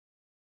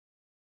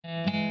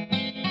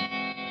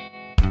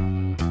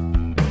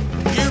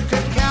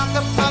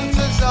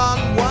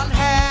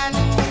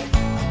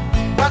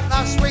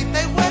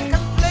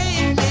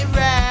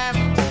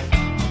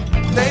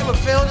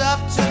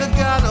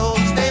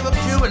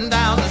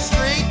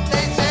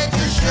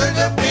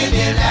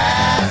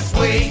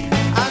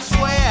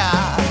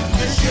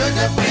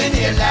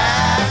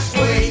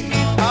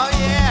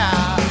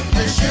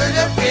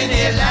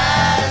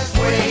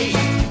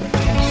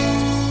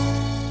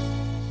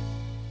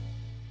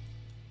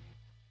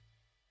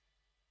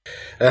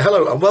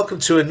Hello and welcome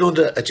to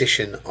another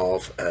edition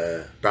of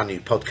a brand new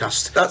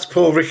podcast. That's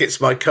Paul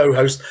Ricketts, my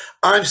co-host.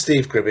 I'm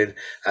Steve Grahame.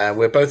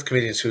 We're both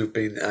comedians who've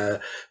been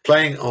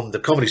playing on the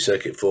comedy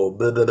circuit for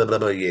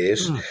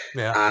years.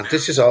 And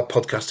this is our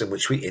podcast in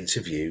which we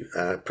interview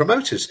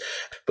promoters.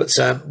 But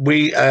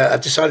we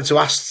decided to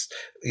ask,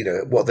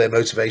 what their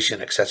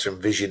motivation, etc.,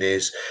 and vision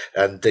is.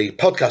 And the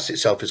podcast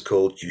itself is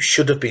called "You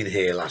Should Have Been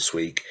Here Last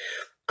Week."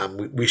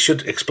 And we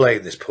should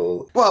explain this,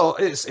 Paul. Well,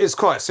 it's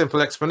quite a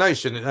simple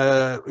explanation.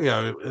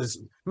 There's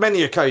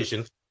many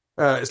occasions.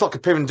 It's like a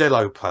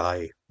Pirandello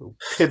play.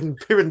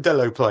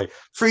 Pirandello play.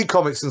 3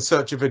 comics in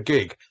search of a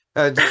gig.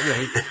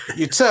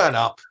 You turn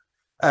up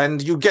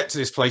and you get to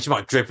this place. You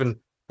might have driven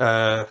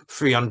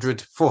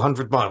 300,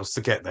 400 miles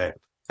to get there.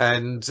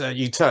 And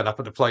you turn up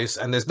at the place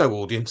and there's no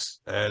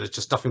audience. There's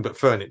just nothing but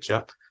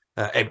furniture,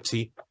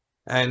 empty.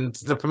 And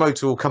the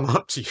promoter will come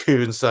up to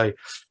you and say,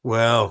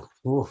 well,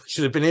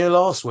 should have been here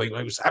last week.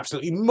 It was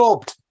absolutely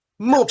mobbed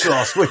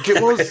last week,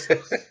 it was.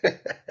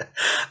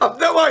 I've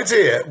no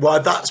idea why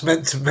that's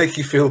meant to make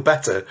you feel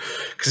better,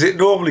 because it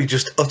normally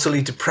just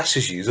utterly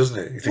depresses you, doesn't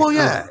it? You think,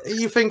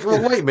 You think,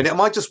 well, wait a minute, am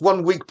I just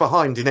 1 week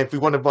behind in every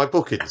one of my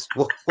bookings?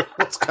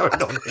 What's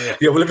going on here?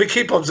 Yeah, well, if it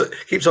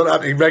keeps on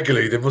happening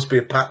regularly, there must be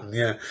a pattern,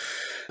 yeah.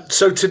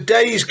 So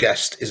today's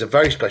guest is a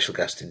very special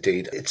guest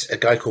indeed. It's a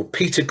guy called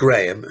Peter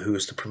Grahame, who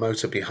is the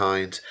promoter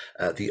behind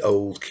the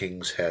Old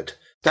King's Head.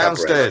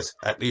 Downstairs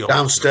at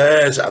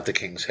the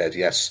King's Head,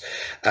 yes.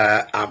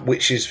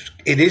 Which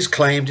is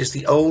claimed is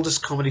the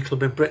oldest comedy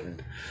club in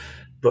Britain.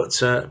 But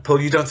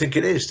Paul, you don't think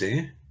it is, do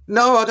you?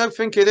 No, I don't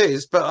think it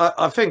is. But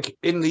I think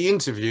in the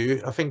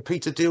interview, I think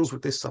Peter deals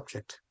with this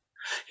subject.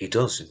 He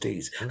does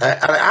indeed. And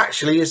it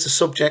actually is the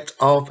subject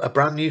of a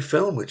brand new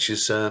film which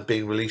is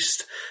being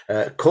released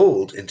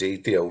called,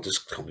 indeed, The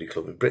Oldest Comedy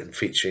Club in Britain,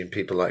 featuring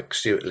people like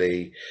Stuart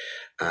Lee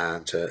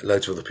and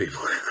loads of other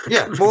people.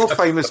 Yeah, more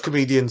famous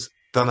comedians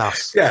than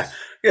us. Yeah.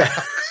 The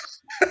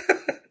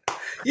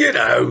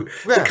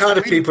kind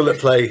of people that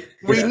play.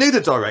 We knew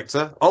the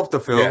director of the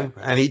film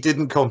and he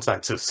didn't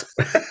contact us.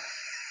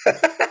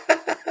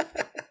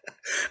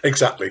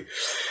 Exactly.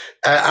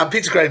 And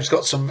Peter Grahame's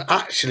got some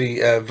actually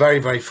very,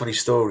 very funny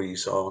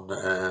stories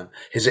on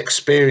his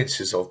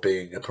experiences of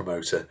being a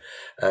promoter,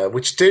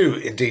 which do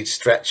indeed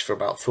stretch for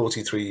about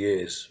 43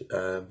 years.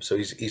 So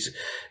he's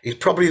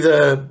probably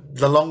the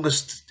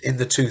longest in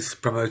the tooth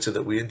promoter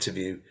that we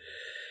interview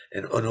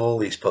on all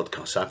these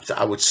podcasts.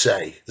 I would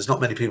say there's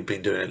not many people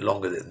been doing it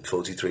longer than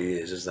 43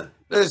 years, is there?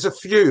 There's a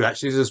few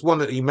actually. There's one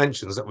that he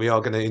mentions that we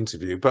are going to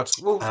interview, but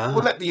we'll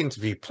let the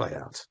interview play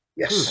out.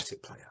 Yes, we'll let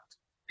it play out.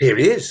 Here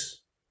he is.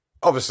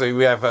 Obviously,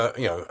 we have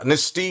an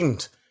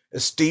esteemed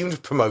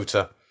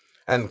promoter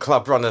and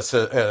club runner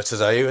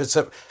today. It's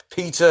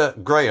Peter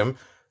Grahame,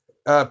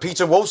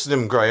 Peter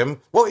Walsingham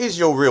Grahame. What is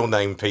your real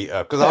name,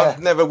 Peter? Because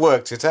I've never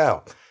worked it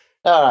out.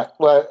 All right.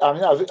 Well, I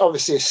mean,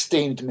 obviously,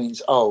 esteemed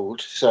means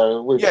old,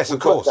 so we've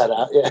worked that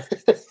out. Yeah.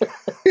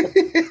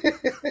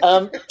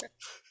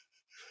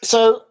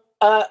 So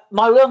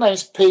my real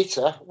name's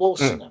Peter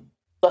Walsingham,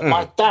 but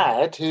my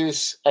dad,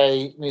 who's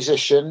a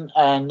musician,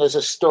 and there's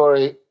a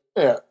story.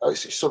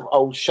 Sort of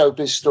old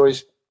showbiz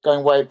stories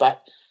going way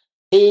back.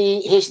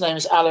 His name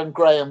is Alan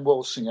Grahame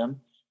Walsingham,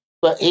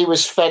 but he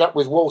was fed up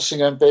with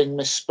Walsingham being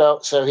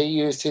misspelt, so he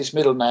used his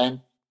middle name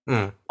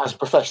as a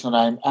professional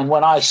name. And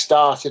when I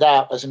started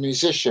out as a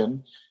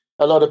musician,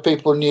 a lot of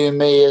people knew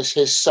me as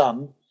his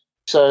son,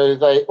 so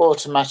they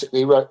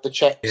automatically wrote the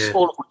checks,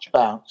 all of which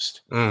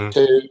bounced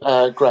to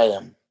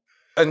Grahame.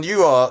 And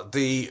you are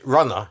the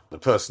runner, the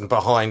person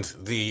behind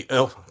the,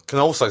 can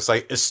also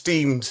say,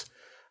 esteemed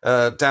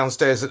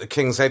downstairs at the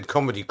King's Head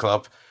Comedy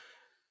Club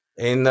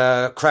in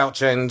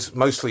Crouch End,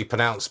 mostly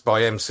pronounced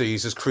by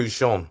MCs as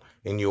Cruchon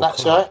in your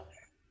That's club.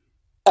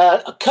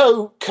 Right.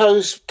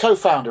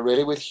 Co-founder,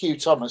 really, with Hugh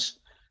Thomas,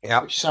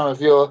 which some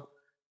of your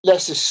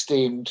less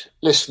esteemed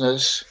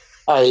listeners,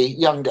 i.e.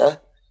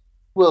 younger,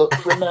 will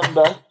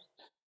remember.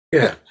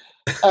 Yeah.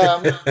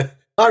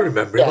 I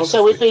remember him. Yeah,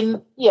 so we've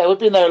been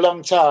there a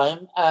long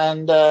time,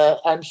 and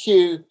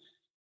Hugh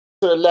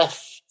sort of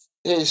left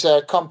his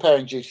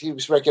comparing duty. He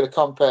was regular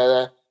compare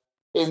there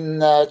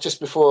in just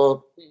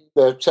before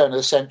the turn of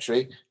the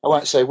century. I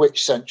won't say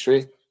which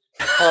century,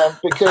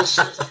 because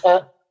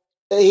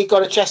he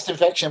got a chest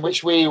infection,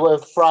 which we were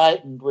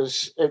frightened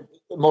was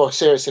more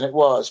serious than it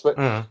was. But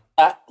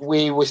that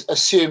we was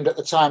assumed at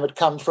the time had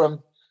come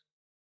from,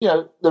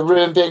 the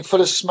room being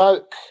full of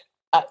smoke,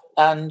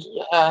 and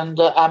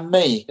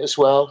me as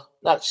well.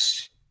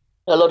 That's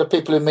a lot of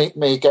people who meet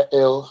me get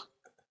ill.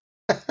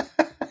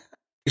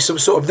 You're some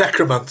sort of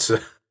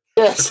necromancer.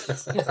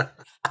 Yes.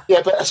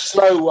 Yeah, but a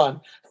slow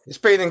one. It's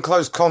been in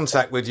close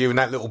contact with you in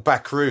that little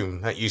back room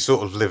that you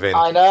sort of live in.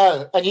 I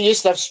know. And you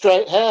used to have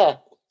straight hair.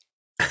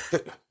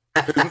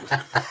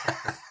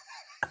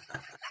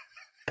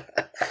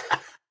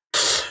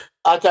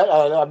 I don't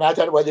know. I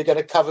don't know whether you're going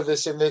to cover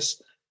this in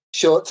this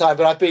short time,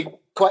 but I've been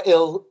quite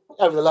ill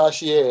over the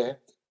last year.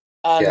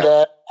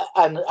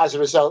 And as a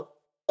result,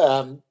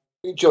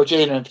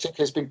 Georgina in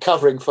particular has been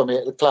covering for me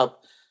at the club.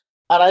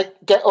 And I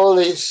get all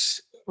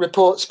these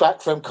reports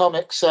back from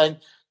comics saying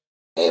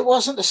it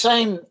wasn't the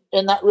same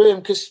in that room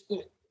because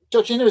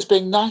Georgina was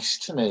being nice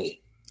to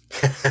me.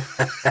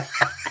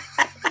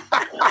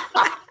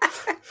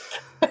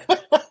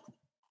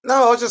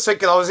 No, I was just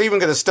thinking I was even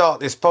going to start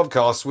this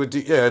podcast with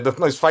the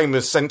most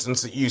famous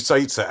sentence that you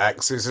say to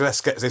acts is,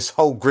 let's get this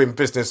whole grim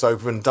business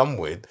over and done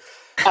with.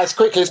 As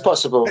quickly as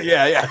possible.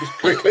 Yeah. As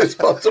quickly as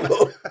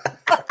possible.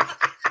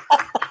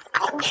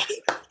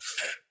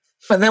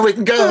 And then we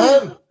can go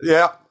home.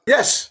 Yeah.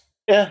 Yes.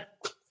 Yeah.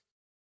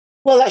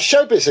 Well, that's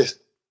show business.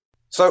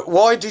 So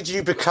why did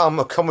you become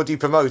a comedy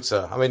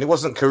promoter? I mean, it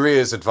wasn't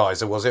careers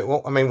advisor, was it?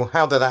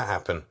 How did that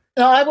happen?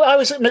 No, I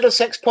was at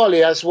Middlesex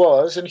Poly, as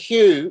was, and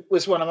Hugh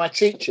was one of my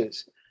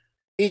teachers.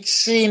 He'd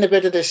seen a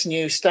bit of this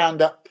new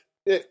stand-up,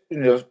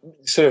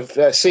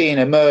 scene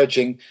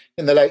emerging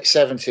in the late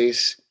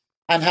 70s,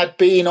 and had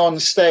been on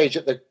stage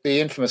at the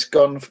infamous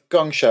Gong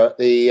Show at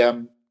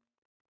the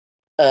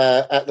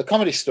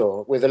Comedy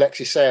Store with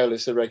Alexei Sale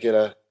as the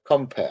regular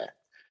compere.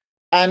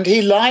 And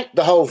he liked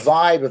the whole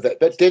vibe of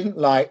it, but didn't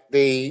like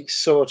the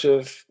sort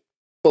of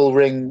full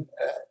ring,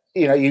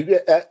 you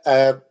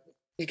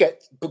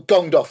get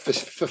gonged off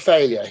for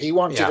failure. He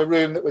wanted a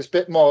room that was a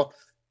bit more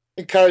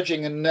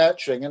encouraging and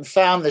nurturing, and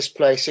found this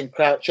place in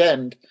Crouch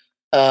End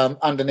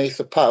underneath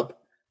the pub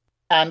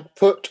and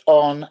put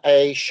on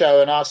a show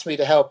and asked me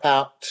to help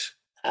out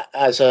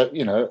as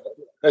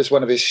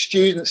one of his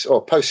students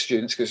or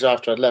post-students, because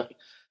after I'd left.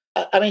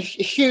 I mean,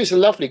 Hugh's a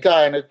lovely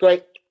guy and a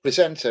great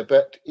presenter,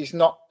 but he's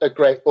not a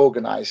great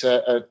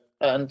organizer.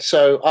 And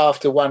so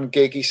after one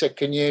gig, he said,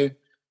 can you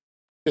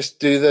just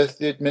do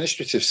the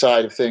administrative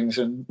side of things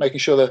and making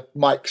sure the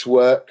mics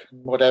work,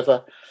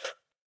 whatever.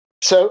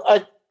 So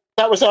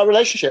that was our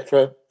relationship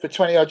for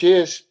 20 odd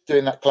years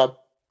doing that club.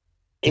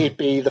 He'd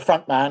be the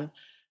front man,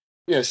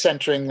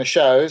 centering the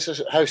shows,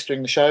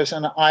 hosting the shows,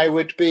 and I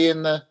would be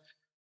in the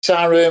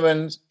sound room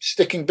and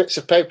sticking bits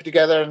of paper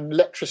together and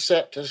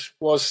electroset, as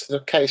was the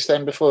case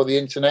then before the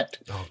internet.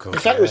 Oh, God, in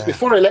fact, it was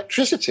before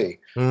electricity.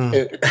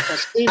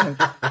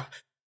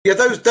 Yeah,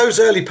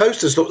 those early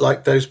posters look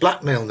like those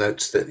blackmail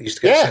notes that used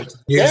to get sent to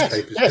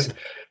newspapers. Yes.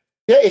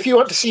 Yeah, if you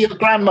want to see your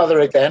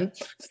grandmother again.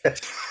 I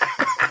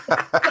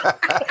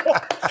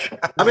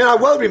mean, I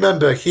well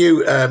remember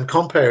Hugh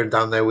comparing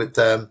down there with,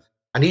 and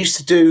he used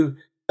to do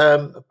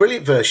a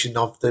brilliant version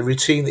of the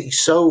routine that he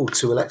sold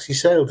to Alexei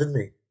Sale, didn't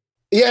he?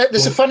 Yeah,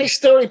 there's a funny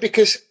story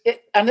because,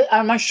 and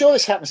I'm sure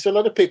this happens to a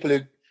lot of people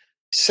who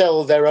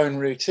sell their own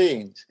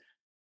routines,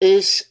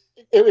 it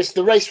was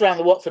the race around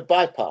the Watford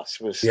bypass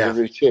was the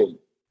routine.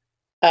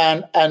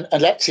 And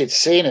Alexei had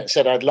seen it,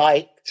 said, I'd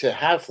like to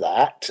have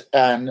that.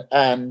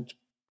 And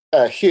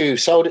Hugh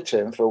sold it to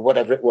him for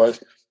whatever it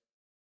was.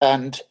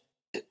 And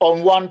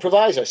on one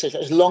proviso, said,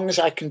 as long as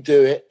I can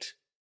do it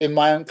in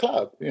my own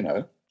club,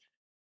 And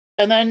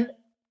then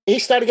he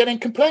started getting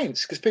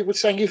complaints because people were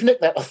saying, you've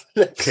nicked that off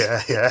the list.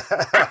 Yeah.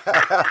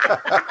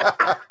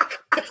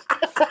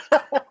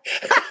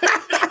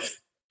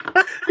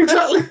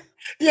 Exactly.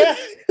 Yeah.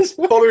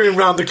 Following him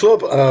around the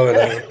club. Oh,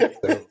 no.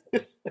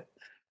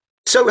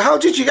 So how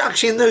did you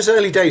actually, in those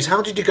early days,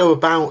 how did you go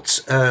about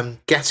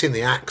getting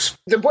the acts?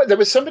 There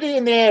was somebody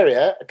in the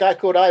area, a guy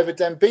called Ivor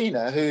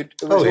Dembina, who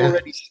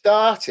already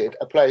started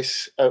a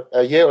place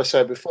a year or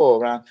so before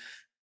around.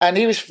 And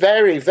he was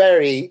very,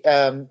 very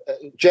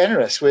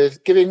generous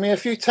with giving me a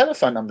few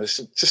telephone numbers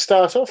to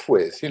start off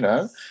with,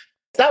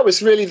 That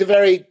was really the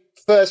very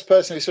first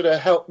person who sort of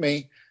helped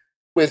me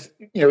with,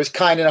 was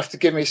kind enough to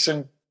give me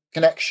some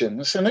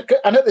connections. And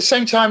at the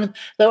same time,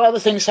 there were other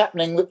things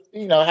happening that,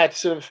 I had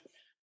sort of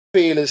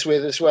feelers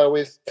with as well,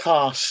 with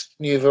Cast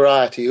New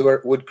Variety, who were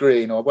at Wood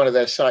Green, or one of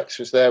their sites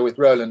was there with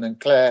Roland and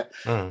Claire.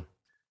 I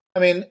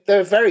mean, there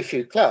were very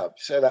few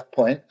clubs at that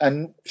point,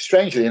 and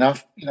strangely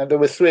enough, there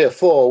were 3 or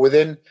 4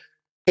 within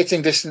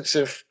hitting distance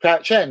of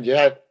Crouch End. You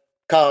had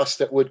Cast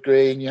at Wood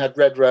Green, you had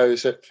Red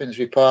Rose at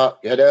Finsbury Park,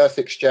 you had Earth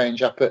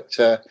Exchange up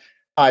at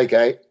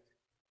Highgate.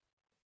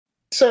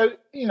 So,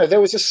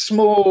 there was a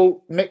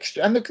small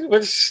mixture, and there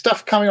was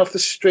stuff coming off the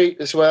street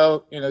as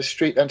well,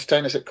 street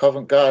entertainers at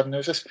Covent Garden. There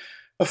was just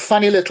a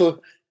funny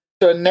little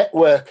sort of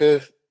network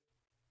of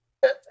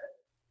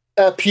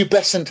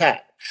pubescent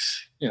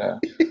acts,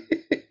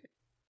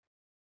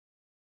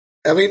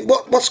 I mean,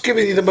 what's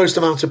giving you the most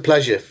amount of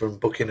pleasure from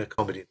booking a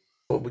comedy?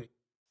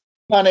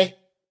 Money.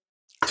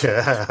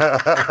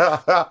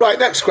 Right,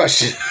 next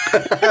question.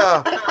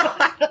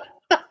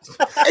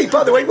 Hey,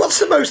 by the way, what's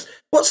the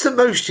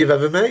most you've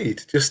ever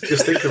made? Just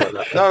think about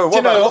that. No,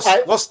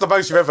 what's the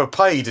most you've ever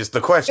paid is the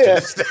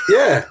question.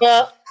 Yeah.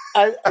 Well,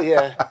 I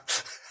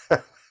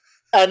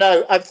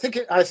know.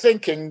 I'm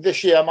thinking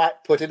this year I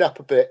might put it up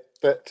a bit,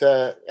 but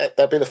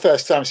that'll be the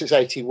first time since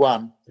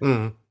 '81.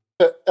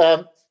 But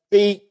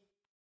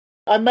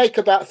I make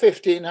about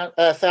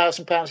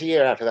 £15,000 a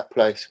year out of that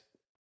place.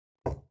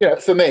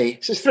 For me,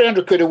 so it's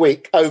 300 quid a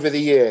week over the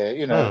year.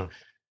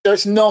 So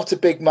it's not a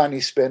big money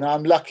spin.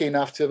 I'm lucky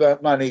enough to have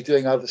earned money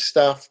doing other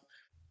stuff.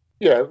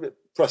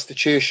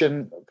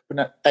 Prostitution,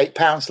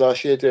 £8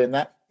 last year doing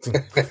that,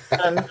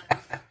 and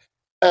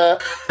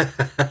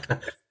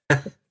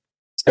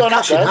it's one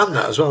up, cash in though. hand,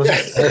 that as well,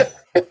 isn't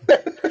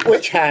it?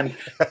 Which hand?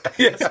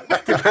 Yeah,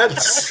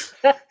 depends.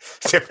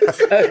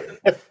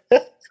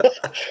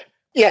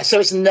 Yeah, so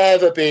it's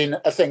never been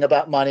a thing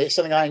about money. It's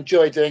something I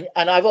enjoy doing.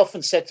 And I've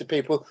often said to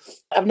people,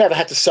 I've never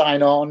had to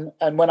sign on.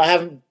 And when I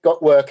haven't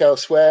got work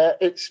elsewhere,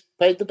 it's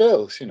paid the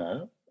bills, you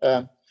know.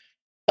 And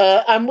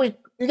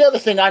the other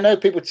thing, I know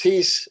people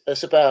tease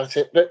us about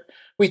it, but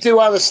we do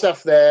other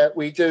stuff there.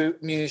 We do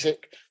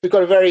music. We've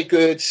got a very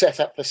good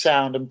setup for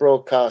sound and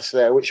broadcast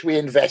there, which we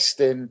invest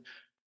in.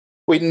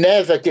 We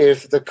never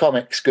give the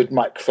comics good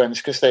microphones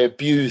because they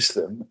abuse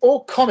them.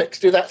 All comics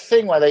do that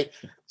thing where they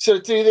sort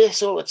of do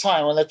this all the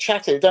time when they're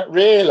chatting. They don't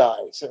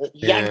realise that they're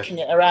yanking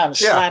it around,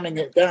 slamming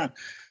it down.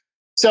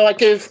 So I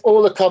give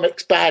all the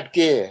comics bad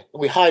gear,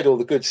 and we hide all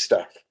the good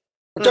stuff.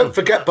 Don't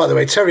forget, by the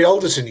way, Terry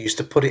Alderton used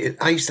to put it in.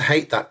 I used to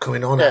hate that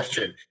coming on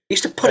after him. He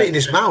used to put it in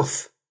his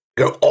mouth,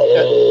 go,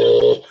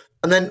 oh,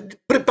 and then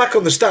put it back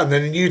on the stand,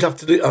 and then you'd have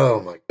to do,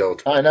 oh my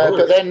God. I know,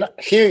 but then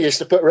Hugh used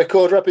to put a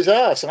recorder up his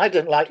arse, and I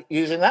didn't like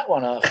using that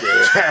one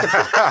afterwards.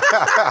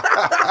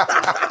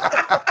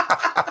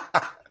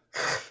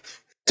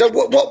 So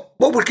what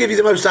would give you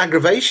the most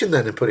aggravation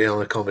then in putting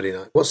on a comedy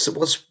night? What's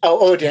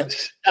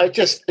audience?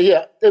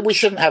 We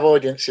shouldn't have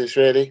audiences,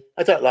 really.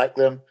 I don't like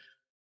them.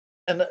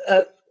 And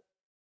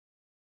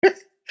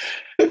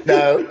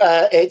no,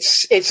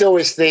 it's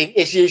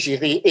usually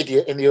the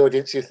idiot in the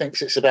audience who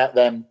thinks it's about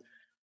them.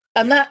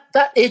 And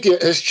that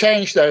idiot has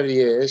changed over the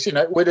years. You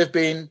know, it would have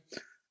been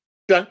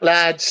drunk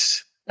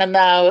lads, and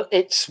now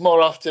it's more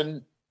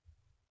often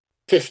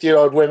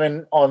 50-year-old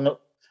women on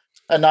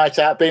a night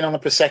out, been on a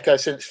Prosecco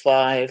since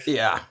 5.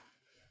 Yeah.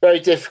 Very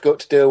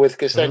difficult to deal with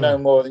because they know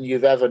more than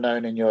you've ever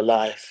known in your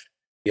life.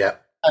 Yeah.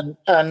 And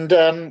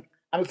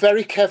I'm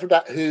very careful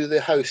about who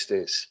the host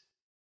is.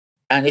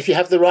 And if you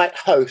have the right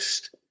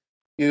host,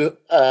 you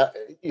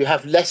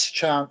have less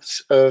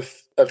chance of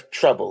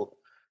trouble.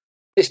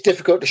 It's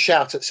difficult to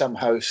shout at some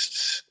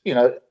hosts, you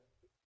know,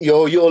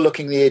 you're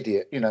looking the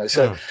idiot, you know.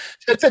 So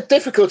the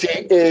difficulty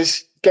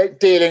is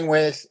dealing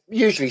with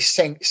usually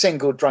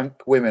single drunk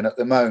women at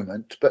the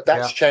moment, but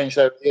that's changed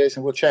over the years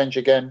and will change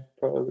again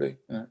probably.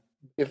 You know.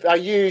 If I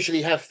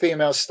usually have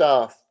female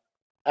staff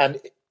and,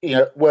 you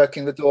know,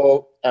 working the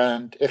door,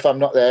 and if I'm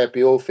not there, it'd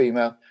be all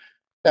female.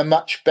 They're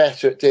much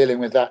better at dealing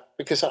with that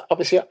because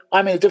obviously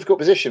I'm in a difficult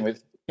position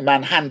with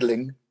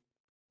manhandling,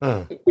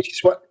 which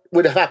is what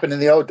would have happened in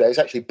the old days,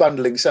 actually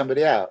bundling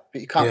somebody out, but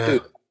you can't do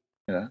that,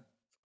 you know,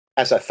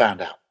 as I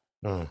found out.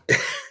 I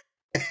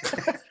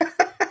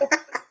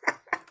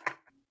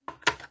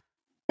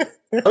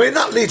mean,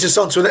 that leads us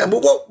on to an.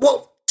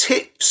 What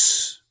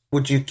tips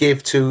would you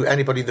give to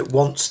anybody that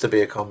wants to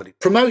be a comedy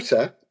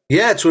promoter?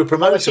 Yeah, to a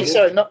promoter. Actually,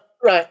 sorry, not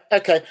right.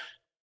 Okay,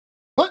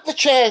 put the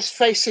chairs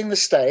facing the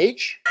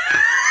stage.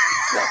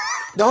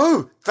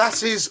 No,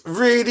 that is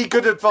really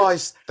good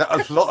advice that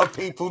a lot of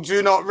people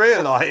do not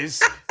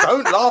realise.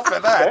 Don't laugh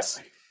at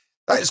that.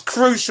 That is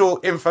crucial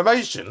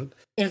information.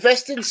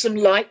 Invest in some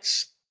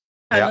lights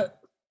and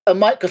a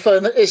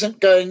microphone that isn't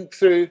going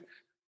through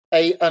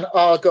an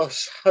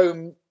Argos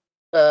home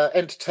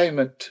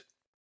entertainment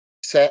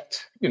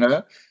set. You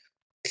know,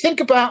 think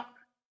about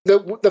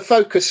the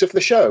focus of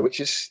the show, which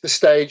is the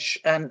stage,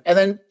 and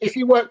then if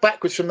you work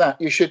backwards from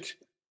that, you should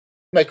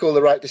make all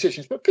the right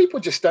decisions. But people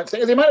just don't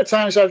think. The amount of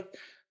times I've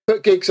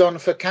put gigs on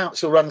for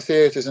council-run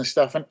theatres and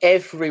stuff, and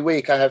every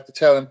week I have to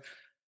tell them,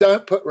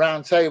 don't put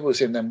round tables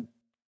in them,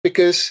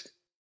 because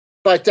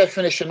by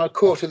definition, a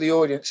quarter of the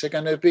audience are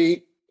going to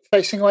be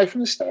facing away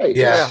from the stage.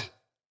 Yeah.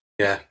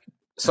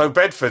 So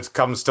Bedford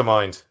comes to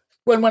mind.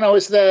 When I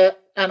was there,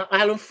 and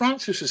Alan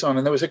Francis was on,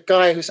 and there was a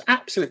guy who's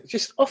absolutely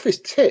just off his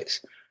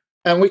tits,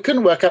 and we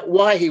couldn't work out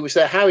why he was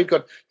there, how he'd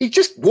got. He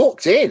just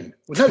walked in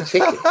with no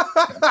ticket.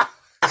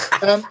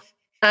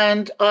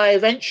 And I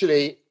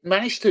eventually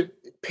managed to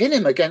pin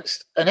him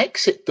against an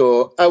exit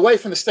door away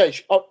from the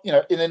stage, you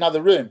know, in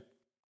another room.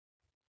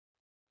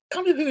 I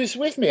can't remember who was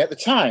with me at the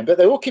time, but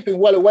they were all keeping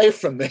well away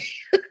from me.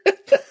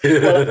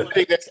 While I'm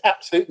putting this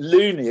absolute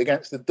loony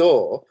against the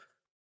door.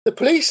 The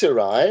police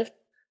arrived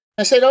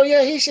and said, oh,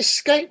 yeah, he's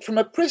escaped from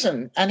a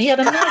prison and he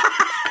had a knife.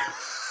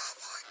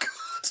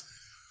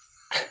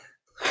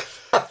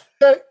 Oh, my God.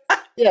 So,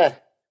 yeah.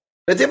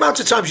 But the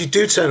amount of times you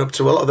do turn up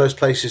to a lot of those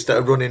places that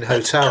are running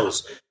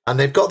hotels and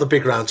they've got the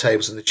big round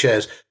tables and the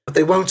chairs, but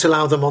they won't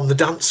allow them on the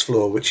dance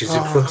floor, which is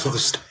in front of the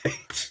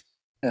stage.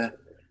 Yeah.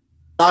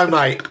 No,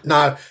 mate,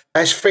 no.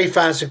 That's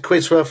 3,000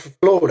 quid's worth of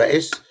floor, that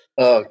is.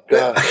 Oh,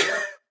 God.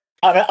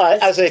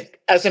 I,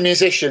 as a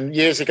musician,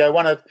 years ago,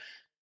 one of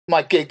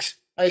my gigs,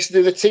 I used to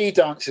do the tea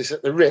dances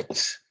at the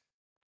Ritz.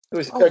 It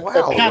was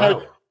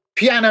a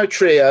piano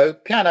trio,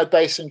 piano,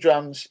 bass and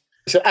drums.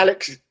 So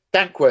Alex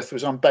Dankworth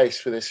was on bass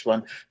for this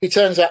one. He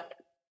turns up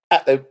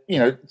at about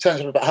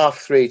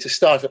 3:30 to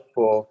start at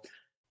 4.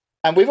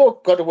 And we've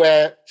all got to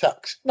wear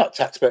tux, not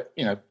tux, but,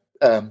 you know,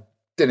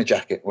 dinner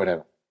jacket,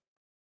 whatever.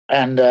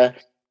 And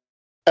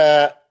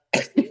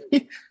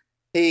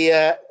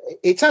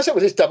he turns up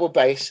with his double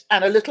bass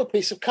and a little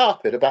piece of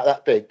carpet about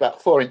that big,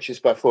 about 4 inches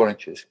by 4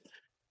 inches.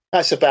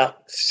 That's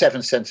about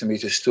 7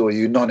 centimetres tall,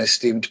 you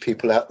non-esteemed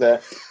people out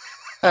there.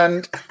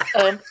 And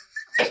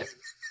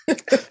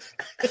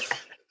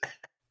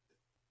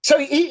so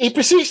he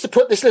proceeds to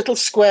put this little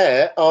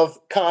square of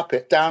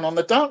carpet down on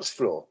the dance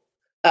floor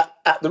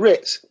at the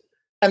Ritz.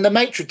 And the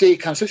maitre d'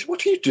 comes and says,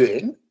 "What are you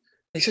doing?"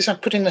 He says, "I'm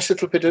putting this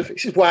little bit of..." He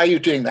says, "Why are you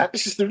doing that?"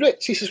 This is the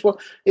Ritz. He says, "Well,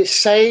 it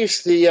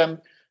saves the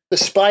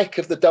spike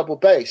of the double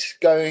bass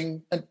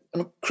going and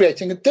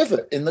creating a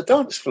divot in the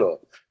dance floor.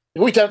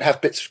 We don't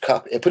have bits of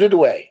carpet here, put it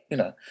away, you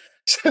know."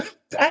 So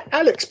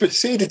Alex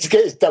proceeded to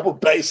get his double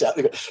bass out.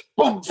 He goes,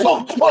 boom,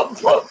 boom, boom,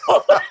 boom.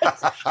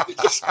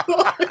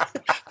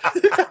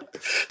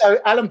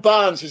 Alan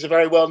Barnes, who's a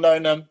very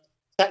well-known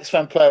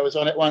saxophone player, was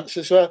on it once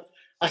as well.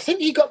 I think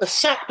he got the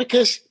sack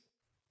because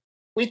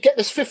we'd get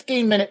this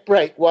 15-minute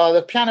break while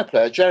the piano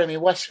player, Jeremy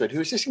Westwood, who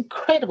was this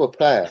incredible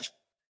player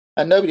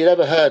and nobody had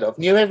ever heard of,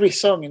 knew every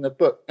song in the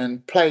book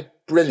and played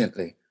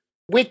brilliantly.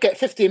 We'd get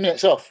 15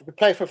 minutes off. We'd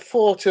play from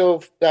 4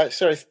 till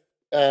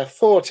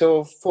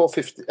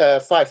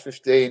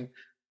 5:15,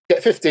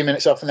 get 15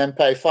 minutes off, and then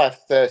play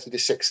 5:30 to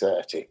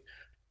 6:30.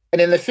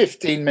 And in the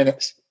 15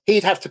 minutes,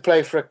 he'd have to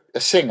play for a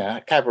singer,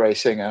 a cabaret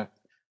singer,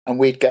 and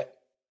we'd get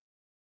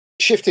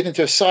shifted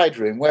into a side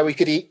room where we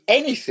could eat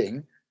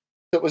anything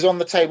that was on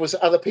the tables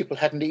that other people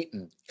hadn't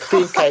eaten.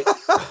 Cream cake,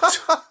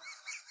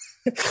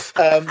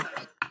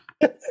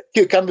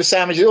 cucumber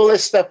sandwiches, all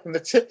this stuff from the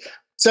tip.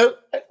 So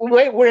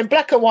we're in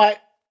black and white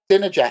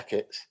dinner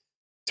jackets.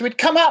 So we'd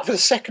come out for the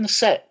second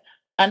set,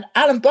 and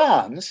Alan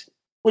Barnes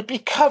would be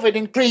covered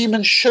in cream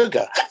and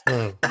sugar.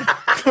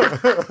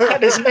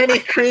 Had as many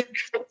cream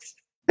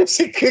as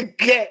he could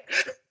get.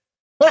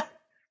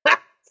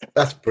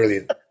 That's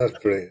brilliant. That's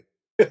brilliant.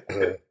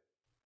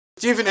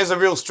 Do you think there's a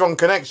real strong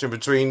connection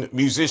between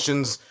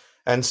musicians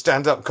and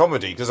stand-up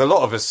comedy? Because a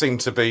lot of us seem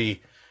to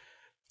be,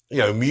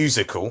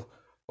 musical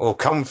or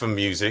come from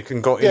music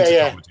and got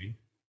into comedy.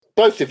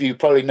 Both of you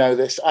probably know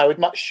this. I would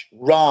much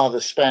rather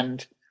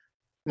spend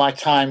my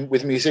time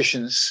with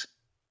musicians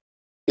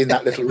in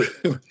that little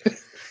room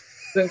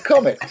than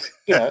comics.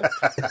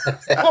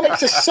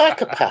 Comics are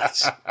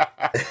psychopaths.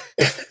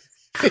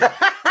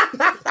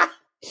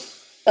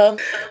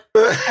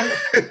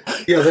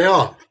 Yeah, they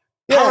are.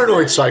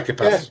 Paranoid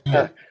psychopaths.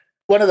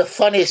 One of the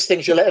funniest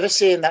things you'll ever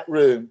see in that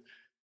room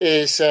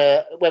is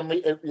when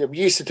we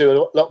used to do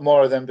a lot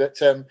more of them, but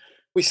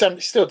we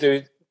still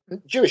do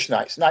Jewish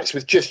nights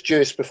with just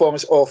Jewish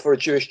performers or for a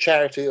Jewish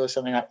charity or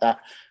something like that.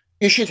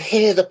 You should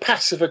hear the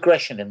passive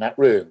aggression in that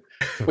room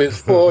with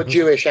 4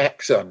 Jewish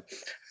acts on.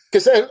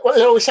 Because they're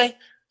always saying,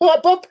 "All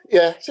right, Bob,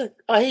 yeah, so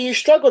I hear you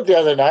struggled the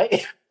other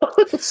night."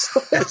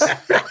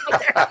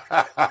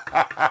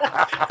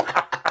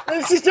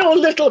 It's just all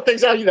little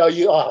things.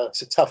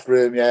 It's a tough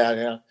room,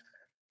 yeah.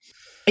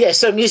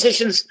 So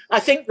musicians, I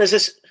think there's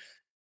this.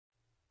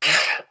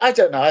 I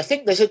don't know. I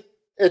think there's a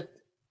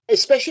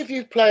especially if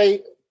you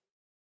play,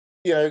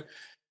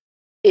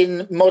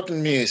 in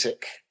modern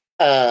music,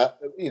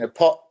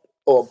 pop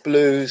or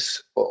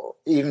blues or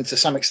even to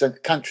some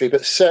extent country,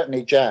 but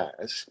certainly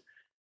jazz.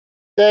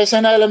 There's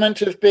an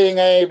element of being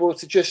able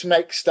to just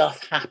make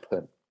stuff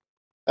happen.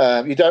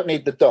 You don't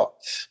need the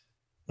dots,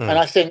 and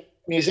I think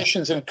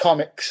musicians and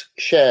comics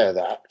share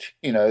that.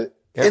 In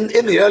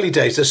the early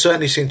days, there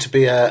certainly seemed to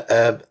be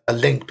a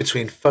link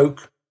between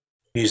folk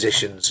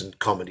musicians and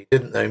comedy,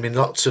 didn't there? I mean,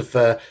 lots of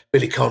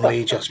Billy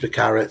Connolly, Jasper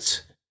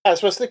Carrot.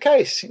 As was the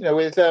case,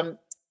 with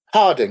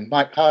Harding,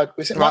 Mike Harding.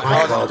 Was it Mike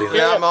Harding?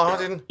 Yeah, Mike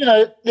Harding.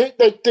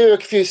 They do a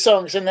few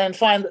songs and then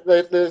find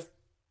that the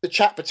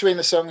chat between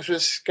the songs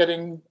was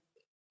getting,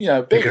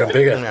 bigger and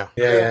bigger.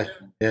 Yeah.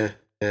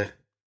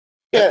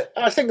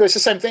 I think it was the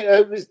same thing.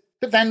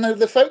 But then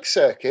the folk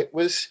circuit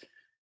was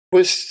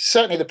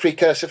certainly the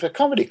precursor for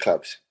comedy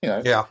clubs.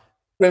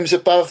 Rooms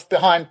above,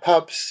 behind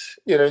pubs,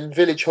 in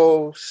village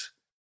halls,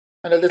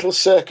 and a little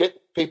circuit.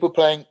 People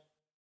playing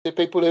to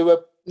people who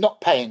were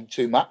not paying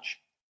too much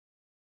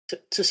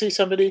to see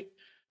somebody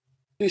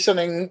do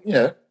something,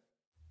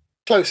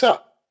 close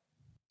up.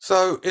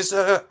 So, is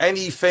there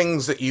any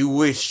things that you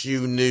wish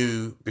you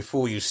knew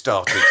before you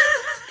started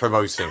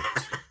promoting?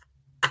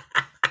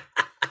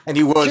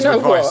 Any words of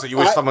advice that you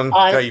wish someone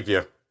gave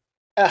you?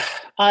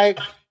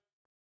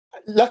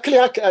 Luckily,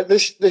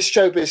 this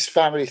showbiz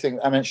family thing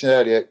I mentioned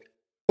earlier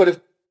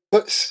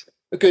puts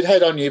a good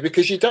head on you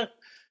because you're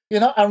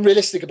not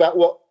unrealistic about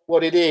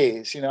what it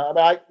is.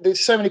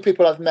 There's so many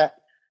people I've met,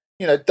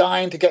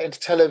 dying to get into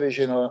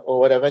television or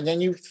whatever, and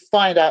then you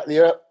find out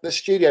the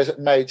studios at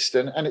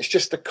Maidstone and it's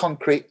just a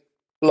concrete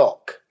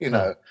block,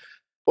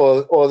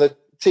 or the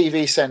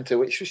TV centre,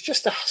 which was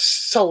just a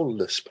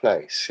soulless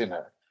place, an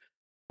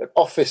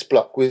office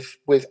block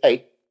with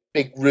 8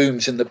 big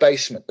rooms in the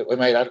basement that were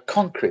made out of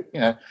concrete.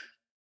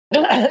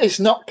 It's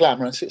not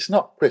glamorous. It's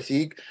not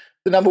pretty.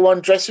 The number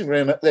 1 dressing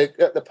room at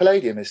the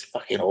Palladium is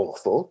fucking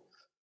awful.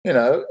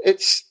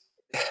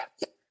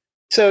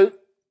 So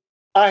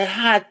I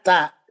had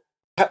that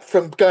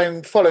from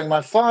following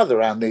my father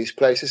around these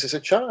places as a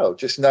child,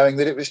 just knowing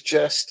that it was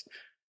just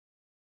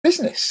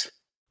business,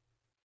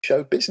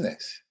 show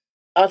business.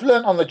 I've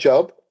learned on the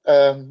job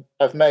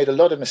I've made a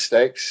lot of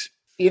mistakes.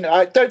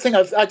 I don't think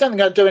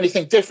I'd do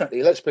anything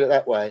differently. Let's put it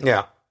that way.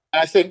 Yeah.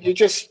 I think you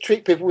just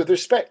treat people with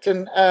respect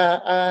and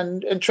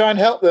try and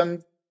help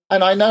them.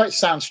 And I know it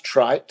sounds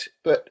trite,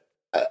 but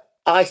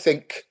I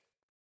think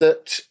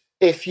that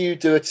if you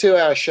do a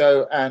 2-hour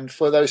show and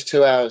for those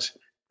 2 hours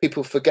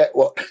people forget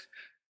what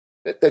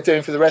they're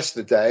doing for the rest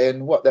of the day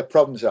and what their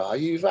problems are,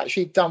 you've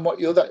actually done what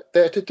you're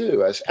there to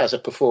do as a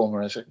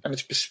performer, and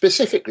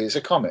specifically as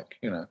a comic.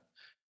 I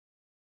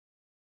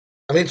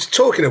mean,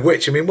 talking of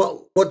which, I mean,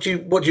 what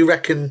do you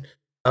reckon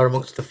are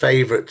amongst the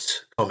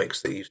favourite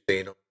comics that you've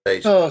seen on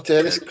stage? Oh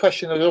dear, this is a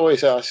question I've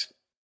always asked.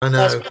 I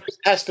know. It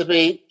has to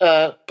be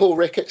Paul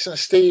Ricketts and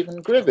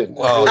Stephen Gribben.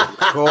 Well, of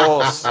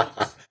course.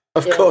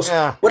 Of course.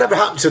 Yeah. Whatever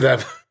happened to them?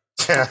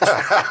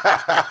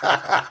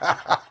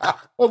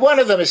 Well, one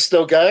of them is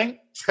still going.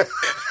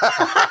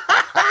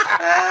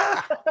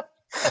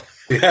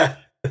 Yeah.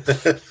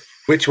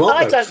 Which one?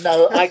 I don't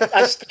know.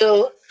 I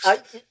still,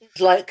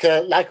 like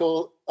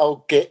all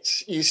old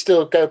gits, you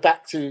still go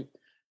back to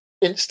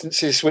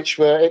instances which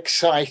were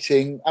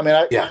exciting. I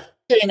mean,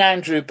 seeing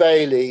Andrew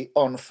Bailey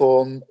on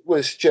form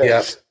was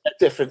just a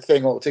different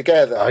thing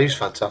altogether. Oh, he's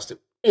fantastic.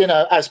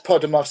 As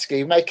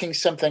Podomowski, making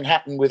something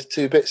happen with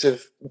 2 bits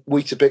of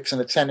Weetabix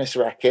and a tennis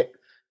racket.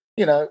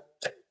 But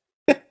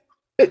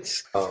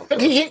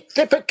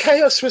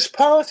chaos was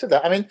part of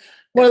that. I mean,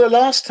 one of the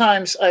last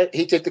times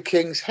he did The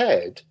King's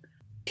Head,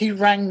 he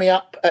rang me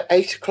up at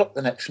 8 o'clock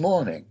the next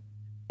morning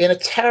in a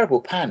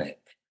terrible panic.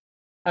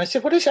 And I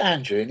said, "What is it,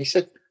 Andrew?" And he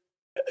said,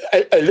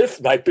 I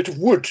left my bit of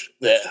wood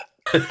there.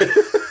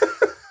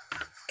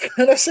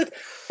 And I said,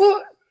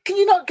 "Well, can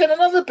you not get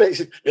another bit?" He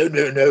said, No,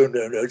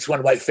 it's one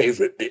of my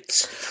favourite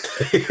bits.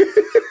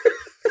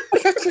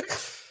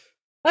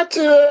 I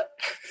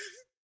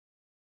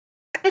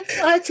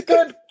had to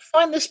go and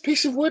find this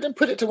piece of wood and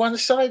put it to one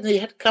side, and he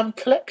had to come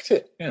collect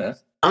it.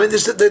 I mean,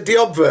 there's the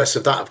obverse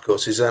of that, of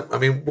course, is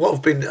what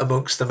have been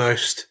amongst the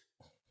most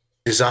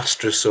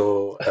disastrous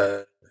or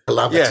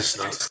calamitous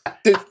nights?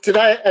 Did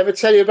I ever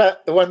tell you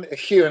about the one that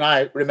Hugh and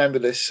I remember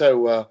this so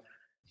well?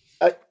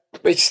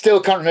 I still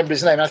can't remember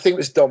his name. I think it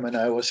was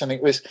Domino or something.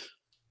 It was a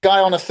guy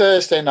on a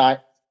Thursday night,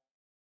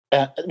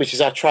 which is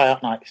our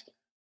tryout night.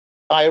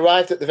 I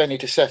arrived at the venue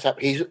to set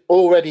up. He's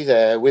already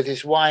there with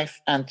his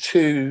wife and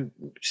 2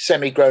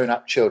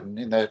 semi-grown-up children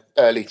in their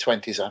early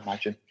 20s, I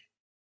imagine.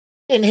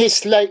 In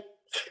his late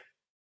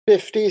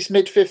 50s,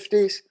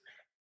 mid-50s.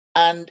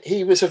 And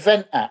he was a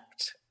vent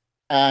act.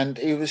 And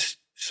he was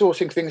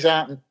sorting things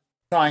out and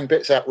trying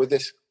bits out with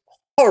this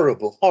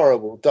horrible,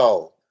 horrible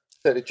doll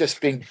that had just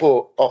been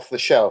bought off the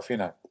shelf,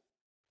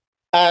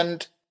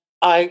 And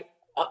I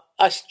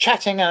was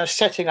chatting and I was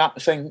setting up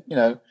and saying,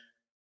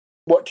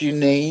 what do you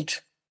need?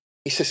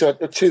 He says, "So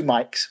 2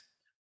 mics."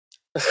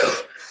 I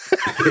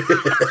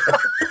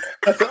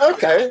thought,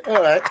 okay,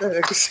 all right.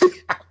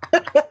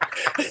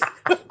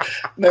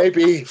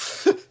 maybe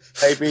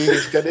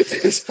he's going to do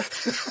this.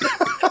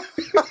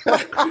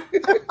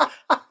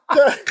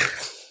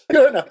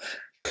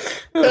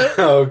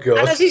 Oh, God.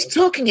 And as he's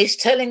talking, he's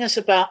telling us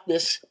about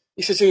this.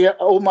 He says,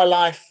 all my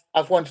life,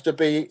 I've wanted to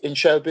be in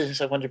show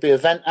business. I wanted to be a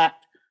vent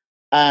act.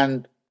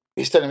 And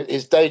he's telling me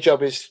his day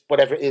job is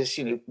whatever it is,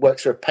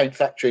 works for a paint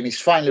factory, and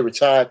he's finally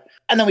retired.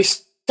 And then we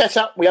set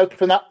up, we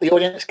open up, the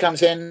audience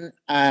comes in,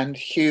 and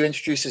Hugh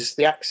introduces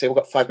the acts. So we've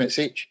got 5 minutes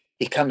each.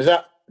 He comes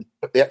up,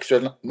 put the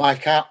extra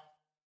mic out,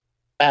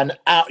 and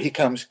out he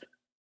comes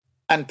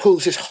and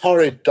pulls this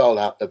horrid doll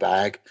out the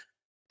bag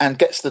and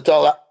gets the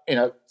doll up,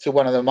 to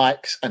one of the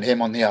mics and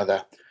him on the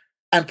other,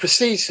 and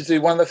proceeds to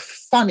do one of the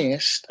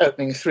funniest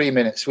opening 3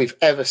 minutes we've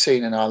ever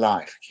seen in our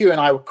life. Hugh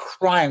and I were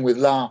crying with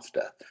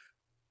laughter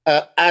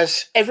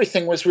as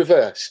everything was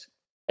reversed.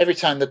 Every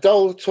time the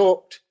doll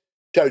talked,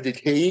 so did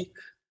he.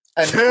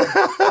 And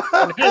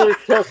when he was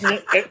talking,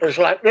 it was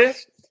like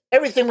this.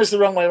 Everything was the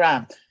wrong way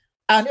around.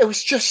 And it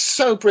was just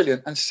so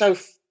brilliant and so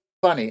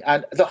funny.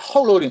 And the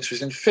whole audience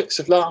was in fits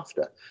of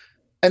laughter.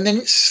 And then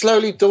it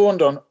slowly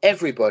dawned on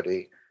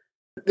everybody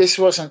this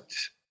wasn't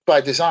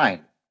by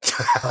design.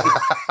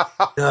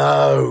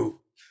 No.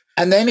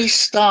 And then he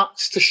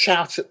starts to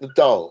shout at the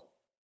doll,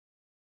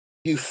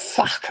 "You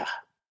fucker,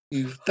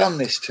 you've done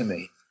this to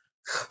me."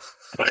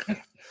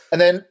 And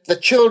then the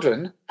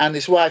children and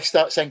his wife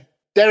start saying,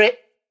 "Derek,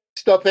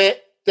 stop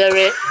it,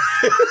 Derek."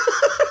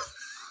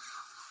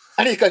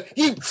 And he's going,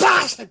 "You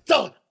bastard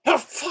doll, you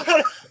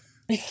fucker."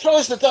 He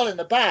throws the doll in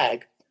the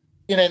bag,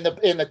 in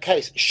the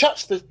case,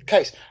 shuts the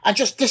case, and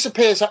just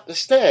disappears up the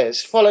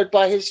stairs, followed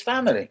by his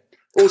family,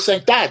 all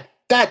saying, "Dad,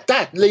 Dad,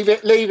 Dad, leave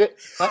it,"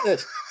 like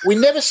this. We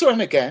never saw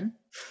him again.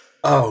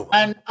 Oh.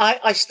 And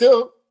I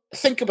still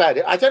think about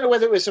it. I don't know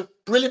whether it was a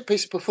brilliant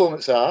piece of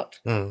performance art.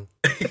 Which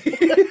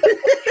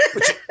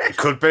it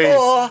could be.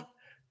 Or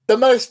the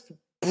most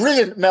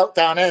brilliant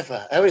meltdown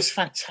ever. It was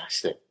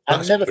fantastic.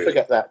 I'll never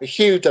forget that.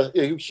 Hugh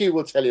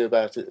will tell you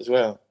about it as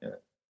well.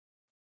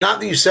 Now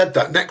that you said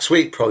that, next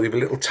week probably be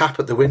a little tap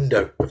at the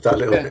window of that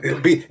little. Yeah.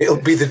 It'll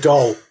be the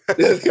doll.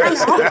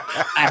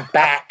 I'm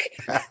back.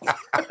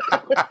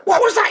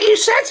 What was that you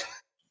said?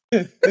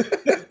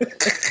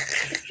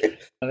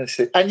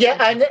 Honestly. And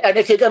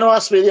if you're going to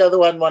ask me the other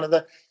one of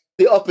the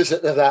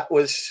opposite of that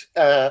was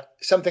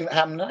something that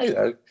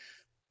happened,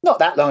 not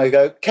that long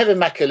ago. Kevin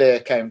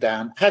McAleer came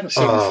down, hadn't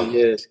seen him for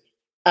years,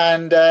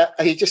 and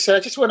he just said, "I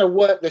just want to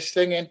work this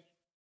thing in."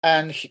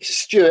 And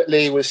Stuart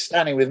Lee was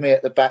standing with me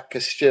at the back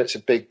because Stuart's a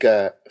big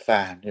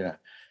fan,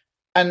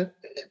 And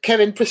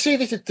Kevin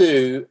proceeded to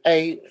do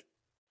a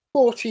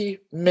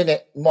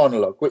 40-minute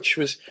monologue, which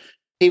was,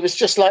 he was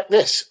just like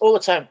this all the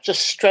time,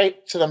 just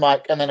straight to the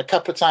mic, and then a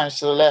couple of times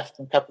to the left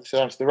and a couple of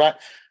times to the right.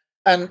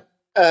 And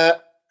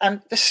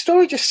the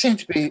story just seemed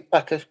to be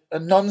like a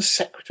non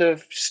sequitur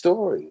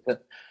story.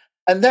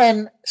 And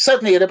then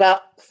suddenly at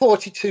about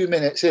 42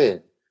 minutes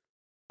in,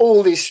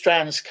 all these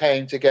strands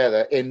came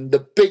together in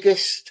the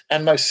biggest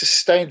and most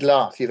sustained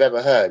laugh you've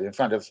ever heard in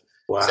front of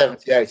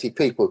 70, 80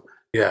 people.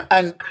 Yeah.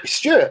 And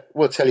Stuart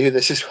will tell you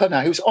this as well now.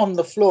 He was on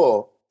the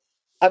floor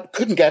and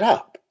couldn't get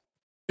up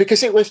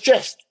because it was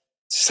just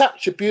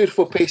such a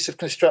beautiful piece of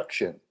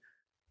construction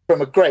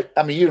from a great...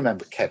 I mean, you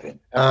remember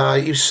Kevin.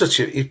 He's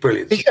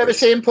brilliant. Did you ever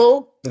see him,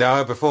 Paul?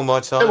 No, before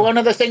my time. So one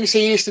of the things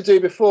he used to do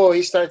before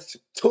he started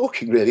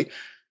talking, really,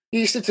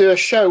 he used to do a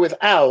show with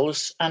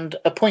owls and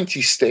a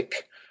pointy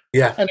stick.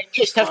 Yeah. And he'd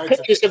just have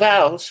pictures of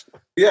owls.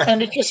 Yeah.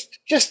 And he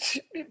just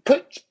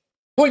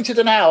pointed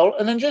an owl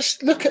and then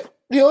just look at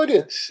the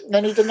audience. And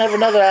then he'd have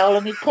another owl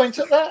and he'd point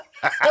at that.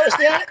 That was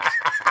the act.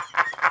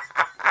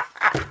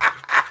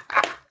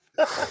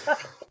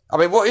 I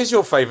mean, what is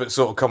your favourite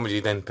sort of comedy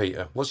then,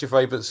 Peter? What's your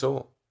favourite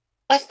sort?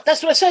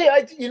 That's what I say.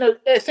 I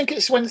think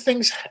it's when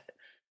things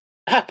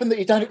happen that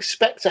you don't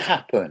expect to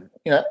happen.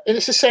 And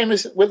it's the same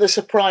as with a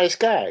surprise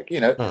gag.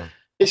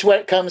 It's where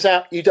it comes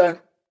out. You don't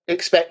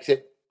expect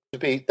it to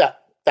be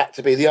that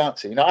to be the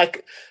answer.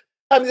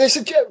 I mean, there's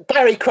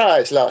Barry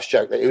Cryer's last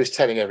joke that he was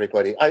telling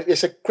everybody.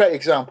 It's a great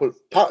example,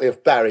 partly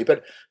of Barry,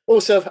 but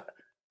also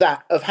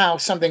of how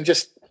something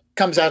just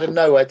comes out of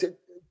nowhere.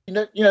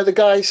 The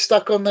guy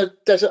stuck on the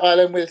desert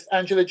island with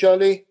Angela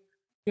Jolie.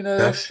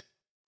 This?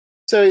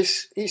 So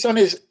he's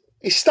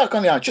stuck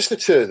on the island, just the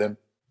two of them,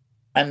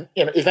 and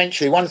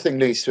eventually one thing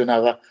leads to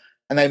another,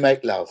 and they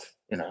make love.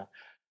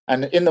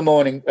 And in the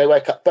morning they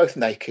wake up both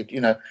naked.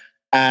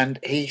 And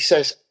he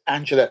says,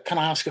 "Angela, can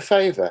I ask a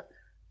favour?"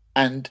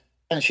 And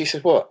she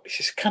says, "What?"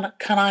 She says,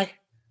 "Can I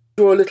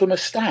draw a little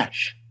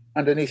moustache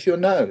underneath your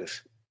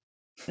nose?"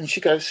 And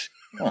she goes,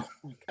 "Oh,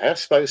 okay, I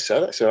suppose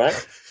so. That's all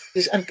right."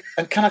 She says,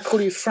 and can I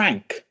call you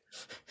Frank?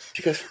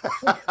 She goes,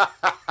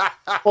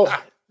 "Oh,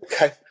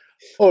 okay,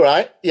 all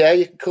right, yeah,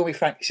 you can call me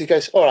Frank." She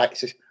goes, "All right." He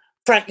says,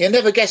 "Frank, you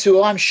never guess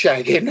who I'm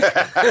shagging."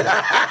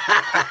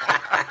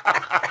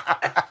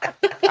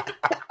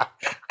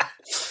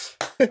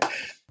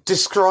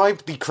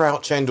 Describe the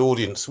Crouch End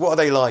audience. What are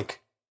they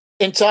like?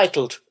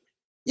 Entitled.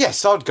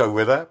 Yes, I'd go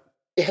with that.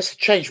 It has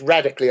changed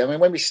radically. I mean,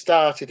 when we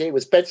started, it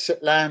was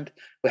Bedsit Land.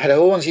 We had a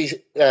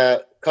Hornsey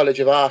College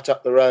of Art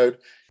up the road.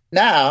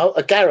 Now,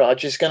 a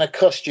garage is going to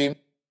cost you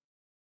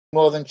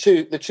more than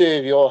the two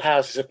of your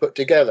houses are put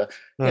together.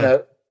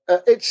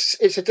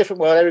 It's a different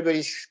world.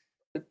 Everybody's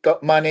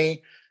got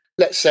money.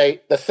 Let's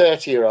say the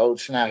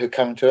 30-year-olds now who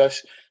come to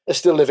us are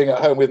still living at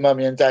home with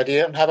mummy and daddy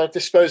and have a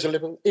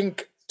disposable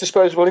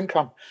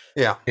income.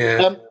 Yeah.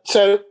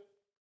 So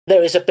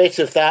there is a bit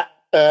of that.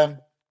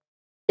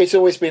 It's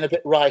always been a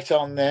bit right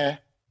on there.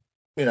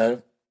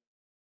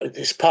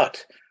 This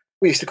part,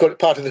 we used to call it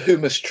part of the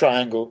humus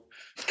triangle.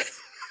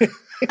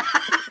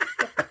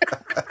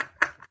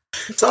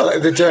 It's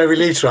like the Jerry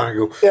Lee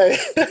triangle. Yeah.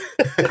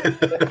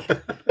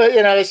 But,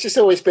 it's just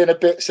always been a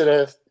bit sort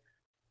of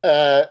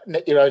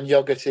knit your own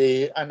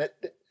yogurty.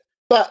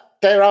 But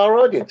they're our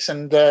audience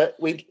and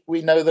we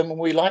know them and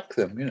we like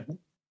them,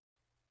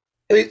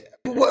 I mean,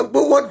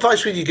 what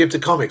advice would you give to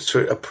comics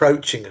for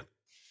approaching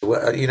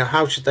it?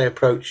 How should they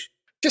approach?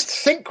 Just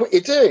think what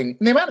you're doing.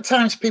 And the amount of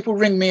times people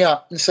ring me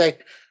up and say,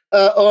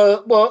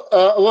 I want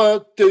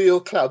to do your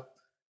club.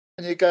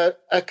 And you go,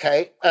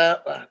 okay,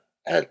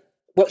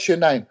 what's your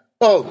name?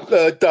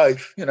 Oh,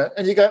 Dave,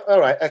 and you go,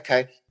 all right,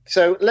 okay.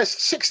 So let's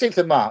 16th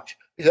of March.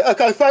 You go,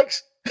 okay,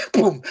 thanks.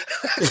 Boom.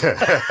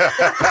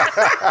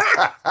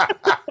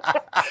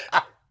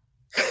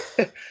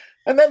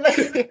 And then,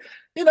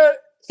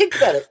 think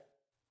about it.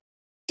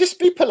 Just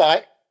be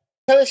polite.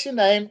 Tell us your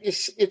name,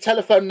 your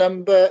telephone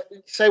number,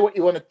 say what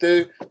you want to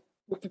do.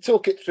 We can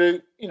talk it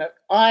through.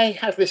 I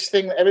have this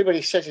thing that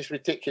everybody says is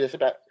ridiculous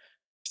about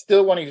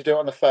still wanting to do it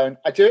on the phone.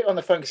 I do it on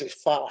the phone because it's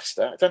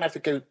faster. I don't have to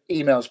go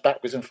emails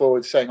backwards and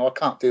forwards saying, "Oh, I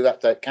can't do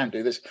that, I can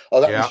do this."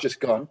 Oh, that one's just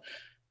gone.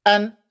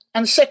 And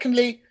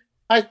secondly,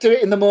 I do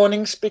it in the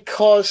mornings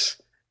because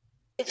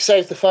it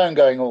saves the phone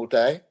going all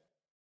day.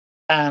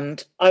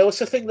 And I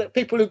also think that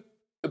people who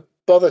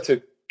bother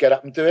to get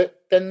up and do it,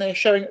 then they're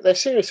showing that they're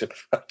serious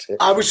about it.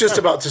 I was just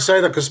about to say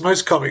that because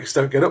most comics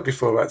don't get up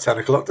before about 10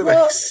 o'clock, do they?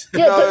 Well,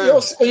 yeah,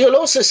 but you'll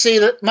also see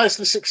that most of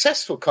the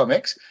successful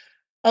comics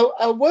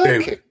are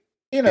working.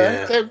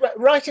 They're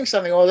writing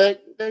something or they're.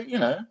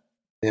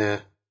 Yeah,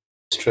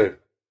 it's true.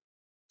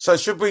 So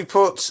should we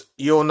put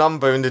your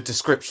number in the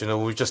description,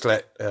 or we just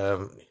let?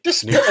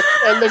 Just put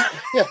a link.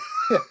 Yeah,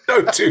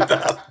 Don't do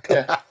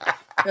that.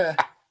 yeah.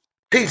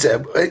 Peter,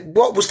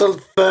 what was the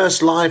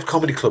first live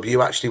comedy club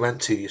you actually went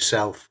to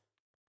yourself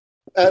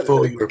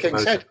before you were a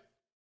King's promoter?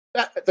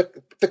 Head.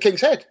 The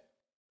King's Head.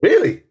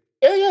 Really?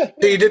 Yeah.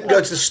 So you didn't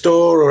go to the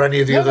store or any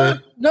of the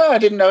other? No, I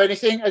didn't know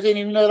anything. I didn't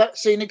even know that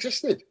scene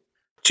existed.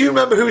 Do you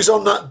remember who was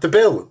on the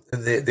bill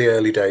in the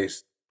early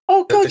days?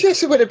 Oh, God,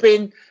 yes, it would have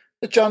been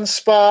John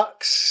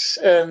Sparks,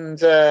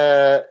 and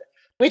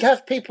we'd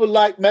have people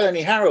like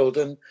Melanie Harold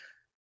and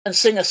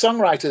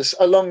singer-songwriters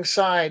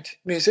alongside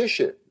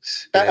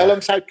musicians,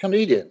 alongside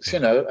comedians, you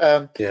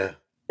know.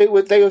 They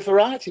were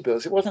variety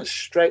bills. It wasn't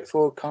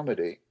straightforward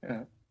comedy, you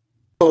know.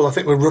 Well, I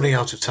think we're running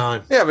out of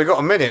time. Yeah, we've got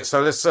a minute,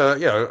 so let's,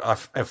 I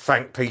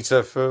thank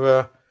Peter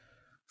for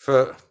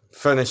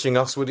furnishing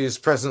us with his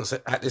presence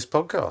at this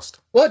podcast.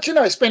 Well, do you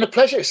know, it's been a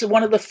pleasure. It's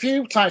one of the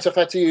few times I've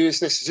had to use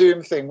this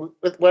Zoom thing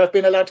where I've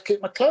been allowed to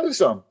keep my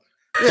clothes on.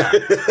 Yeah.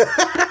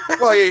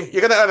 Well, you're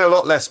going to earn a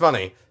lot less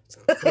money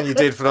than you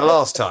did for the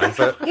last time,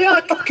 but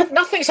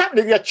nothing's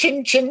happening. Yeah,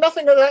 ching ching,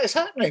 nothing of that is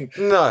happening.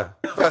 No,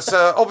 but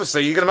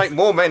obviously you're going to make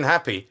more men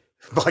happy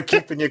by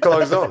keeping your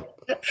clothes on.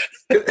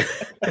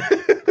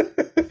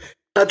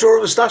 Now draw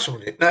a moustache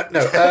on it. No.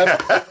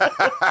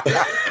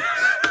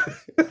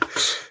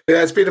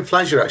 Yeah, it's been a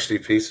pleasure actually,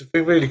 Pete. It's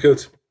been really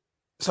good.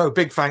 So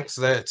big thanks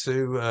there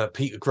to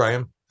Peter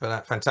Grahame for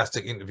that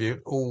fantastic interview.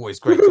 Always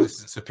great to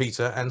listen to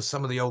Peter and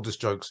some of the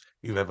oldest jokes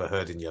you've ever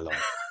heard in your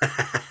life.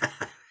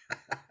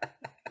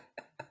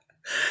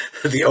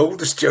 The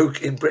oldest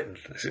joke in Britain.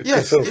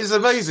 Yes, it's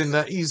amazing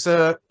that he's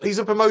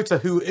a promoter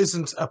who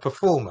isn't a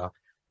performer,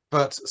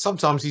 but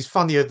sometimes he's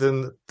funnier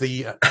than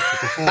the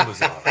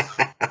performers are.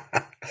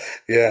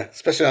 Yeah,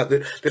 especially at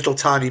the little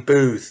tiny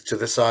booth to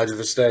the side of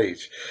the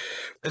stage.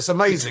 It's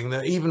amazing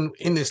that even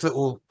in this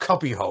little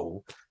cubby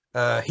hole,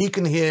 he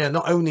can hear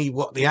not only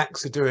what the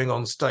acts are doing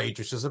on stage,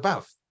 which is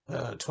about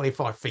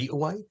 25 feet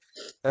away,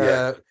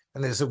 and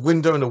there's a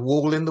window and a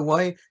wall in the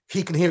way.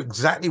 He can hear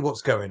exactly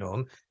what's going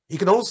on. He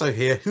can also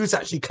hear who's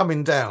actually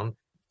coming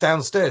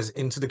downstairs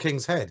into the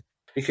King's Head.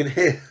 He can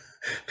hear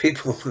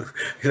people,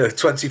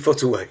 20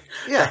 foot away.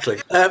 Yeah, exactly.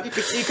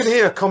 You can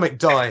hear a comic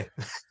die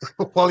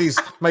while he's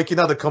making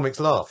other comics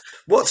laugh.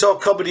 What's our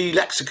comedy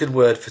lexicon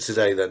word for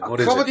today, then?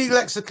 What is comedy it?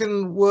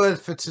 lexicon word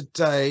for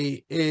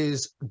today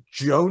is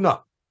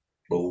Jonah.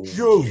 Oh,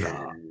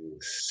 Jonah.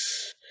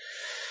 Yes.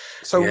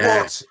 So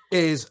what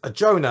is a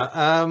Jonah?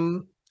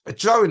 A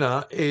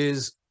Jonah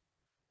it's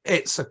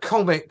a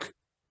comic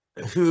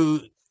who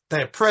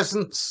their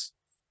presence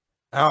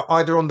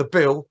either on the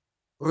bill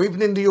or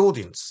even in the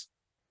audience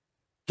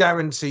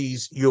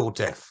guarantees your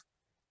death.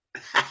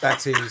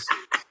 That is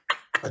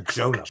a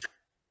Jonah.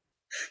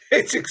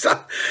 It's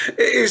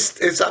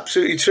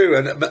absolutely true,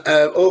 and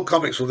all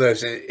comics will know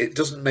it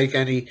doesn't make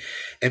any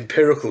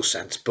empirical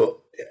sense, but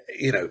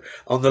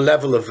on the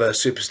level of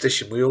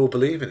superstition, we all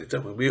believe in it,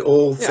 don't we? We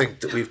all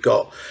think that we've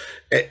got.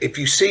 If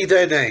you see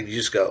their name, you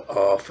just go,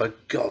 "Oh, for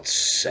God's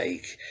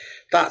sake!"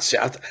 That's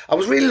it. I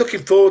was really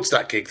looking forward to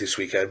that gig this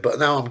weekend, but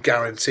now I'm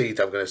guaranteed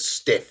I'm going to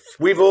stiff.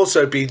 We've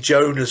also been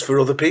Jonahs for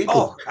other people.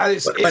 Oh, and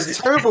it's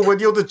terrible when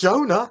you're the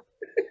Jonah.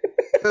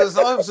 Because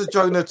I was a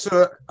Jonah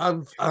to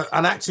an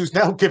actor who's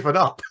now given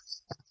up.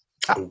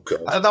 Oh, God.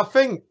 And I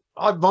think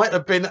I might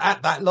have been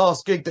at that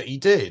last gig that he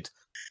did.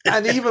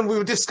 And even we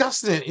were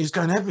discussing it, he's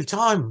going, every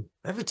time,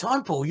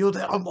 Paul, you're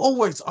there. I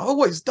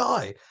always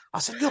die. I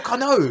said, look, I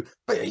know,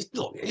 but it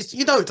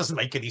doesn't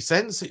make any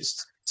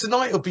sense.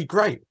 Tonight it'll be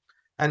great.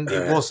 And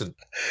it wasn't.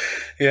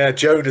 Yeah,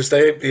 Jonahs,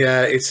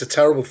 it's a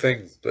terrible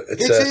thing. But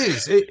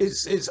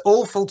it's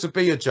awful to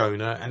be a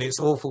Jonah, and it's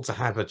awful to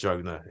have a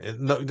Jonah.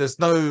 There's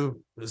no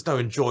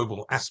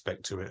enjoyable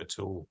aspect to it at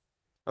all.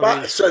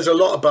 That says a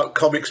lot about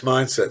comics'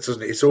 mindsets,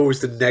 doesn't it? It's always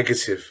the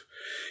negative,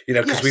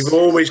 because we've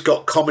always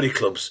got comedy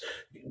clubs,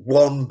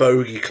 one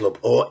bogey club,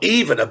 or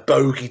even a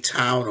bogey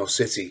town or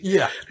city.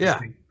 Yeah.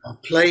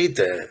 I've played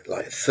there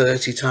like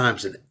 30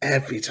 times, and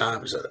every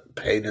time it's a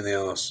pain in the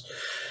arse.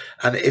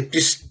 And it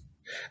just...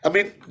 I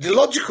mean, the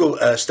logical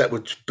step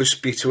would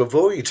just be to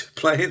avoid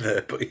playing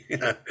there, but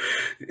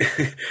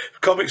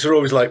comics are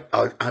always like,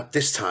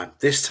 this time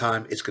it's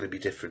going to be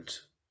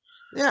different.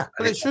 Yeah,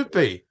 but it should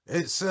be.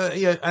 It's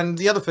and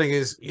the other thing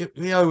is,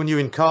 when you're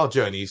in car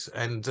journeys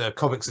and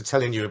comics are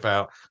telling you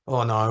about,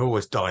 oh no, I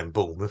always die in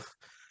Bournemouth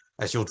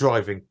as you're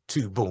driving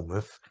to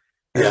Bournemouth.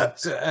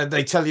 And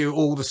they tell you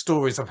all the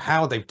stories of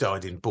how they've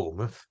died in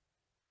Bournemouth.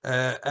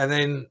 And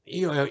then,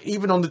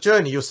 even on the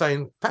journey, you're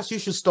saying, perhaps you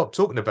should stop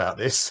talking about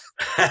this.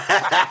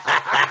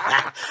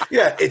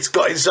 Yeah, it's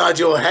got inside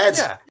your head.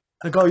 Yeah.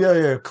 And go,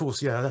 of course,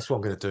 that's what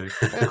I'm going to do.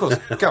 And of course,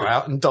 go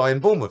out and die in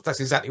Bournemouth.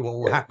 That's exactly what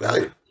will happen.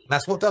 Right.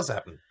 That's what does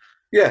happen.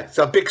 Yeah, it's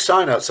a big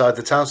sign outside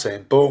the town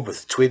saying,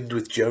 Bournemouth twinned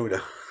with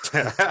Jonah.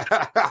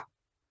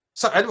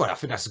 So anyway, I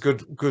think that's a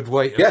good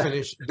way to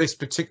finish this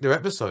particular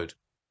episode.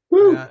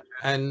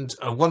 And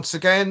once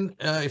again,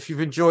 if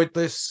you've enjoyed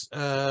this,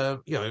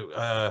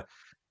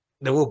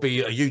 there will be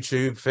a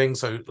YouTube thing,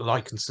 so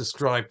like and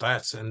subscribe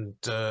that, and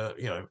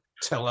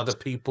tell other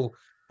people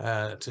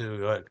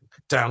to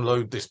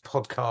download this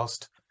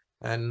podcast,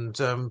 and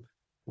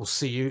we'll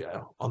see you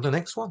on the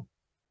next one.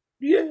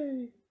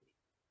 Yay!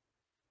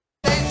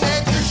 They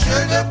said you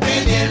should have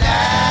been here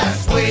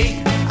last week.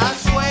 I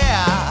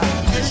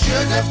swear you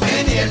should have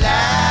been here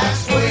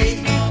last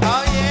week.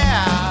 Oh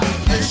yeah,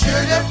 you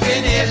should have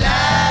been here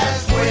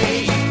last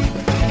week.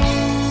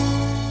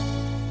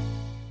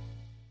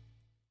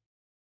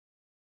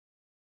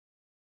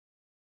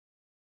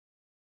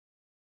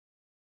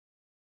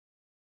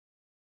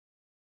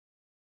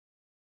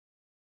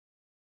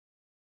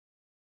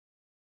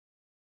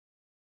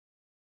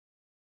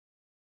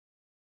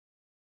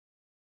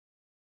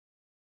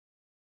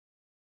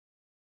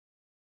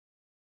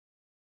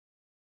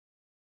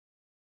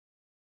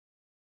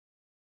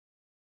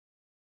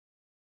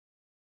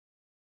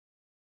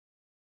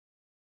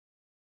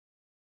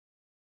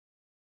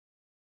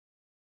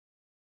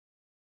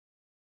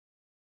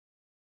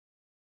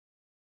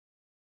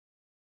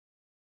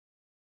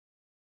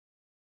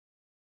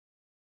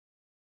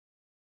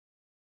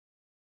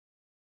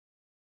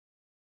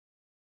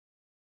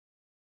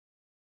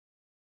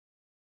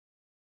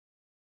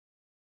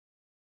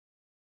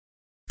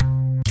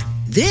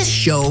 This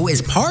show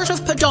is part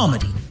of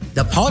Podomedy,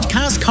 the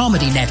podcast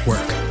comedy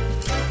network.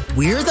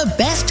 We're the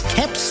best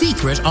kept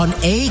secret on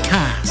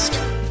Acast.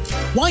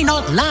 Why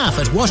not laugh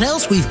at what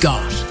else we've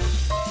got?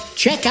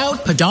 Check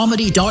out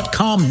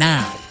podomedy.com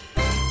now.